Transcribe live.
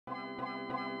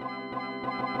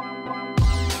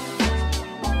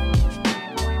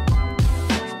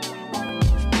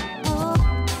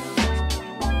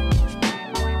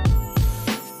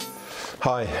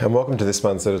Hi, and welcome to this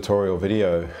month's editorial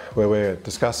video where we're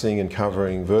discussing and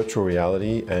covering virtual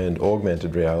reality and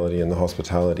augmented reality in the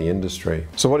hospitality industry.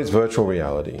 So what is virtual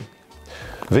reality?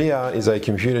 VR is a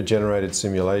computer-generated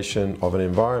simulation of an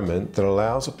environment that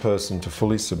allows a person to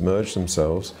fully submerge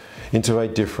themselves into a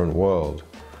different world,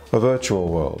 a virtual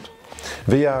world.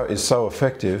 VR is so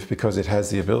effective because it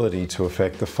has the ability to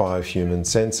affect the 5 human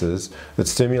senses that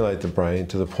stimulate the brain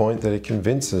to the point that it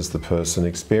convinces the person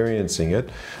experiencing it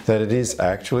that it is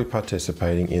actually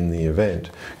participating in the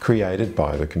event created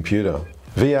by the computer.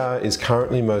 VR is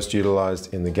currently most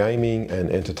utilized in the gaming and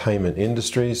entertainment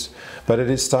industries, but it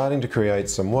is starting to create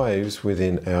some waves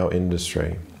within our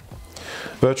industry.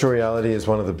 Virtual reality is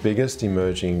one of the biggest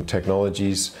emerging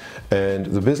technologies, and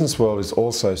the business world is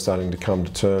also starting to come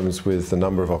to terms with the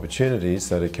number of opportunities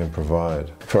that it can provide.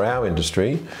 For our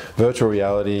industry, virtual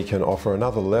reality can offer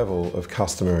another level of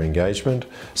customer engagement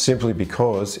simply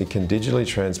because it can digitally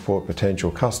transport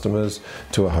potential customers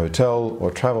to a hotel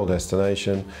or travel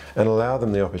destination and allow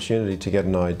them the opportunity to get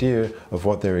an idea of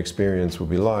what their experience will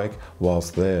be like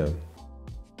whilst there.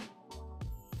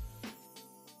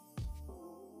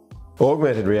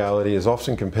 Augmented reality is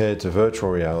often compared to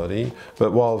virtual reality,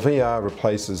 but while VR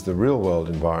replaces the real-world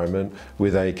environment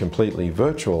with a completely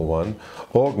virtual one,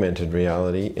 augmented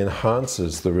reality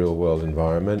enhances the real-world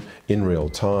environment in real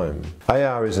time.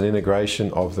 AR is an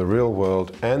integration of the real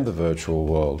world and the virtual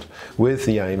world, with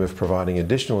the aim of providing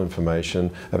additional information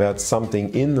about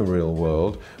something in the real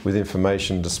world with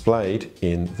information displayed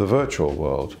in the virtual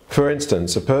world. For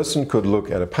instance, a person could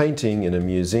look at a painting in a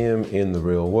museum in the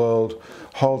real world,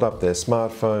 hold up their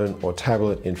smartphone or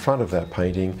tablet in front of that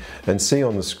painting and see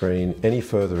on the screen any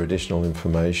further additional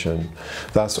information,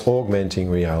 thus augmenting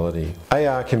reality.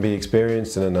 AR can be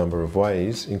experienced in a number of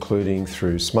ways, including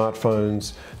through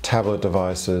smartphones, tablet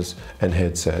devices, and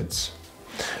headsets.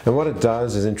 And what it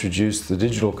does is introduce the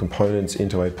digital components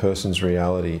into a person's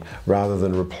reality rather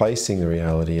than replacing the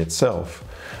reality itself.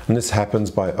 And this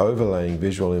happens by overlaying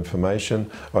visual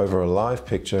information over a live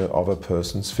picture of a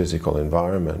person's physical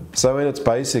environment. So in its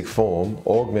basic form,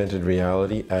 augmented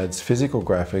reality adds physical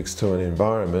graphics to an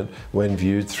environment when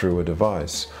viewed through a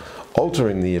device,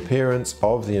 altering the appearance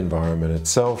of the environment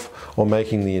itself or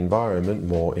making the environment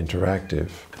more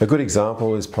interactive. A good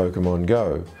example is Pokemon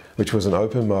Go, which was an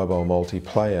open mobile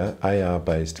multiplayer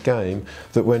AR-based game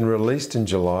that when released in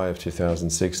July of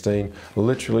 2016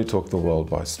 literally took the world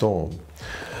by storm.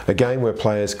 A game where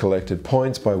players collected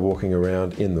points by walking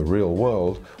around in the real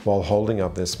world while holding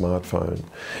up their smartphone,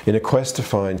 in a quest to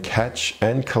find, catch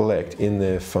and collect in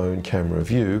their phone camera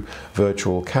view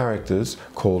virtual characters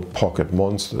called pocket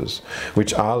monsters,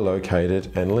 which are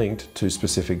located and linked to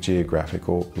specific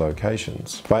geographical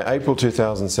locations. By April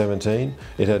 2017,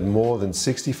 it had more than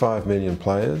 65 million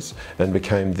players and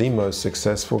became the most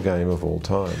successful game of all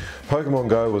time. Pokemon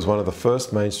Go was one of the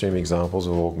first mainstream examples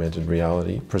of augmented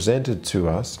reality presented to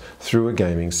us through a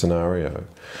gaming scenario.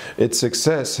 Its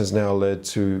success has now led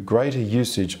to greater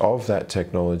usage of that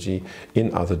technology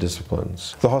in other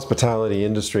disciplines. The hospitality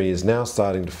industry is now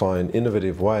starting to find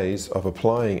innovative ways of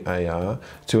applying AR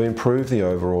to improve the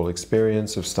overall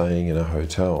experience of staying in a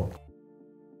hotel.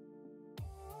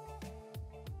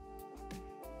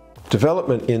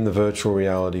 Development in the virtual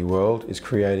reality world is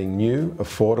creating new,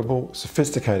 affordable,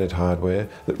 sophisticated hardware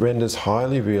that renders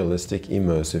highly realistic,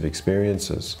 immersive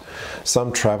experiences.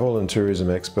 Some travel and tourism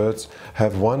experts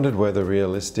have wondered whether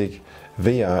realistic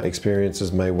VR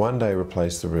experiences may one day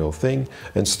replace the real thing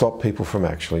and stop people from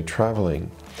actually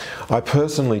traveling. I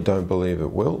personally don't believe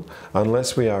it will,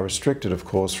 unless we are restricted, of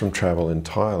course, from travel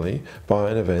entirely by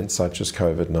an event such as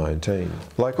COVID-19.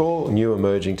 Like all new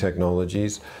emerging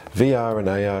technologies, VR and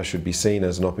AR should be seen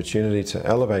as an opportunity to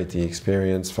elevate the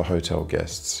experience for hotel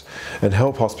guests and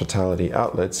help hospitality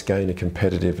outlets gain a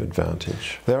competitive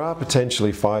advantage. There are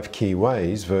potentially 5 key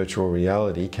ways virtual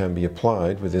reality can be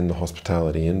applied within the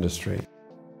hospitality industry.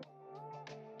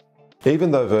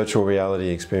 Even though virtual reality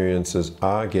experiences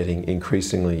are getting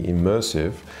increasingly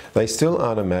immersive, they still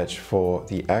aren't a match for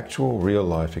the actual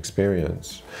real-life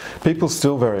experience. People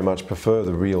still very much prefer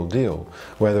the real deal,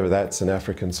 whether that's an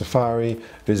African safari,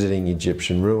 visiting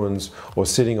Egyptian ruins, or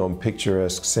sitting on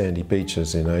picturesque sandy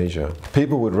beaches in Asia.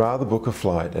 People would rather book a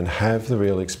flight and have the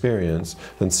real experience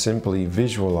than simply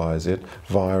visualize it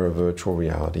via a virtual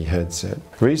reality headset.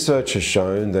 Research has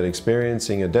shown that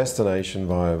experiencing a destination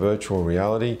via virtual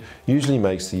reality usually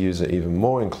makes the user even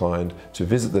more inclined to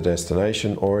visit the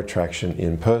destination or attraction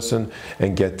in person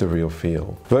and get the real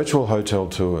feel. Virtual hotel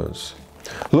tours.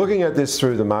 Looking at this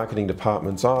through the marketing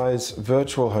department's eyes,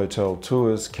 virtual hotel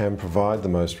tours can provide the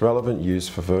most relevant use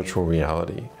for virtual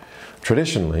reality.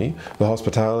 Traditionally, the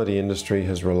hospitality industry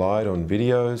has relied on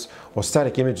videos or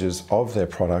static images of their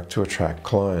product to attract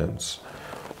clients.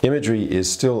 Imagery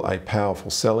is still a powerful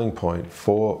selling point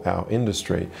for our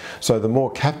industry, so the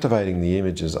more captivating the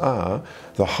images are,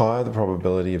 the higher the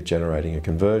probability of generating a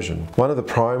conversion. One of the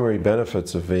primary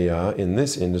benefits of VR in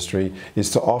this industry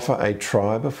is to offer a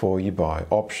try before you buy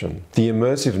option. The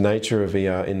immersive nature of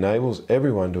VR enables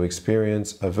everyone to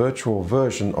experience a virtual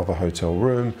version of a hotel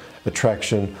room,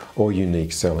 attraction, or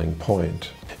unique selling point.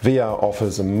 VR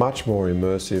offers a much more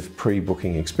immersive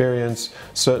pre-booking experience,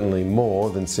 certainly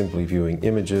more than simply viewing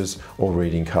images or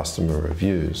reading customer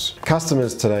reviews.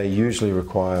 Customers today usually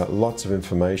require lots of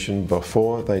information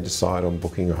before they decide on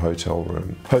booking a hotel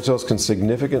room. Hotels can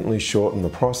significantly shorten the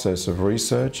process of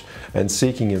research and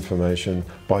seeking information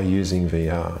by using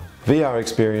VR. VR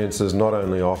experiences not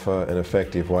only offer an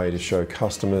effective way to show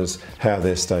customers how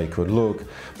their stay could look,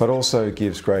 but also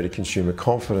gives greater consumer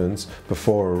confidence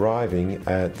before arriving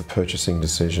at the purchasing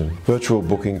decision. Virtual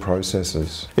booking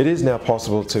processes. It is now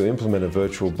possible to implement a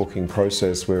virtual booking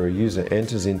process where a user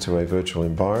enters into a virtual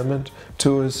environment,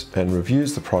 tours and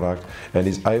reviews the product, and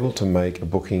is able to make a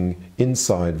booking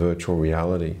inside virtual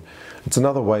reality. It's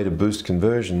another way to boost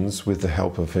conversions with the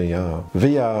help of VR.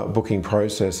 VR booking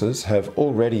processes have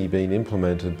already been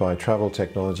implemented by travel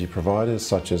technology providers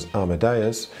such as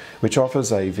Amadeus, which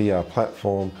offers a VR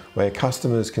platform where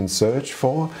customers can search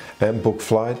for and book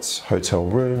flights, hotel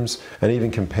rooms, and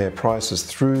even compare prices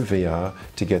through VR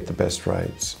to get the best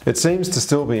rates. It seems to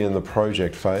still be in the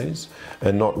project phase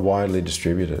and not widely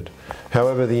distributed.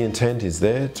 However, the intent is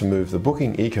there to move the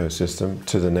booking ecosystem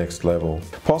to the next level.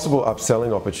 Possible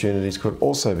upselling opportunities could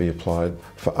also be applied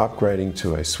for upgrading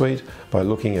to a suite by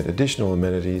looking at additional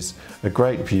amenities, a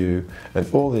great view,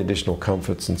 and all the additional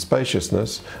comforts and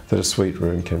spaciousness that a suite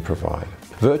room can provide.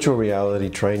 Virtual reality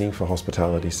training for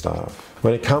hospitality staff.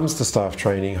 When it comes to staff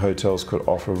training, hotels could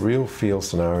offer real feel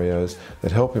scenarios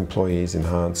that help employees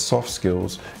enhance soft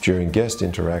skills during guest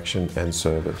interaction and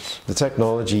service. The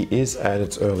technology is at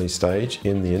its early stage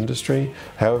in the industry,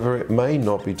 however it may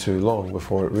not be too long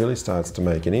before it really starts to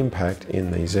make an impact in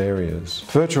these areas.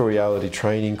 Virtual reality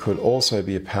training could also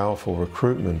be a powerful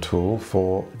recruitment tool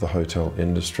for the hotel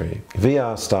industry.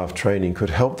 VR staff training could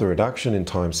help the reduction in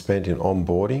time spent in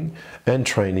onboarding and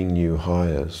training new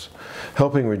hires,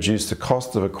 helping reduce the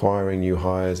cost of acquiring new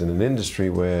hires in an industry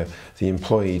where the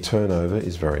employee turnover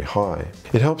is very high.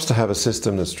 It helps to have a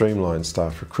system that streamlines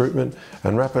staff recruitment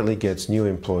and rapidly gets new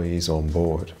employees on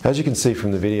board. As you can see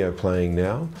from the video playing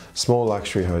now, small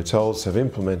luxury hotels have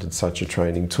implemented such a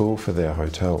training tool for their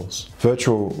hotels.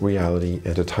 Virtual reality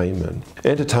entertainment.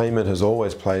 Entertainment has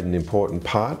always played an important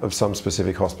part of some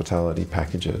specific hospitality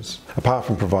packages. Apart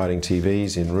from providing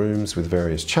TVs in rooms with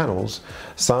various channels,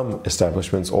 some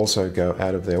establishments also go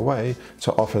out of their way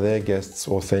to offer their guests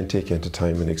authentic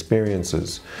entertainment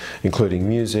experiences, including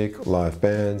music, live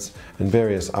bands, and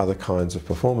various other kinds of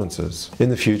performances. In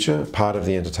the future, part of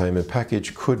the entertainment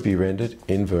package could be rendered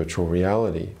in virtual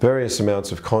reality. Various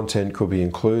amounts of content could be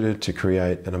included to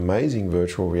create an amazing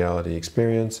virtual reality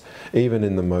experience, even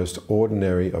in the most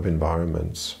ordinary of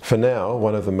environments. For now,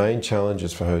 one of the main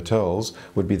challenges for hotels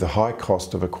would be the high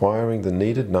cost of acquiring the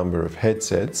needed number of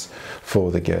headsets for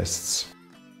the guests.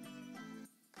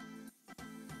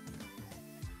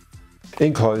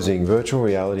 In closing, virtual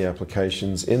reality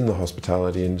applications in the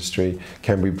hospitality industry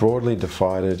can be broadly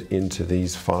divided into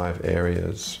these 5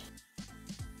 areas.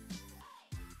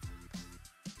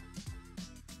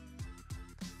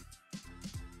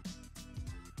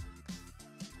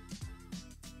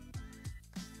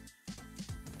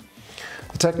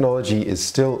 The technology is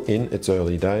still in its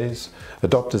early days.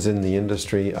 Adopters in the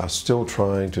industry are still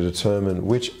trying to determine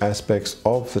which aspects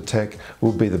of the tech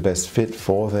will be the best fit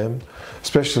for them,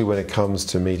 especially when it comes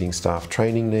to meeting staff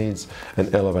training needs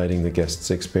and elevating the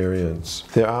guest's experience.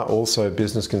 There are also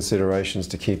business considerations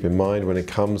to keep in mind when it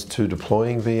comes to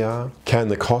deploying VR. Can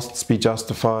the costs be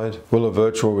justified? Will a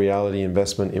virtual reality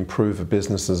investment improve a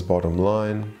business's bottom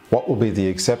line? What will be the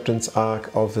acceptance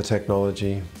arc of the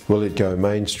technology? Will it go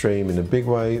mainstream in a big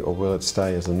way, or will it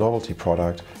stay as a novelty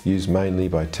product used mainly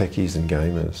by techies and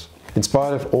gamers? In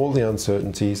spite of all the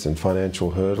uncertainties and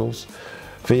financial hurdles,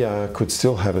 VR could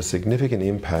still have a significant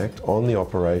impact on the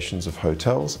operations of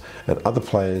hotels and other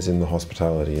players in the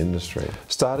hospitality industry.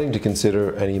 Starting to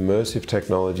consider an immersive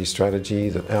technology strategy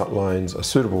that outlines a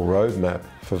suitable roadmap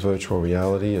for virtual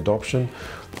reality adoption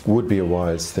would be a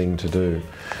wise thing to do.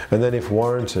 And then if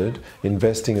warranted,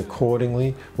 investing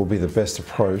accordingly will be the best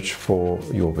approach for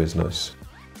your business.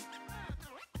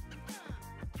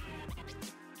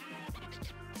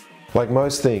 Like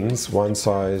most things, one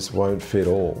size won't fit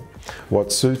all.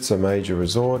 What suits a major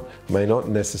resort may not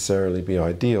necessarily be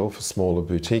ideal for smaller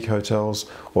boutique hotels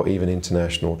or even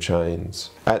international chains.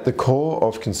 At the core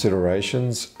of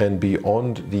considerations and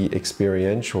beyond the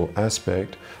experiential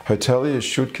aspect, hoteliers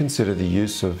should consider the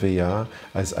use of VR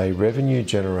as a revenue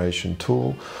generation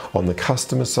tool on the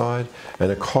customer side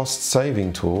and a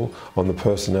cost-saving tool on the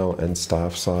personnel and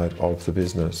staff side of the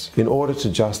business in order to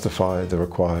justify the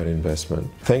required investment.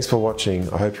 Thanks for watching.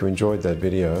 I hope you enjoyed that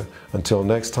video. Until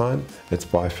next time, it's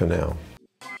bye for now.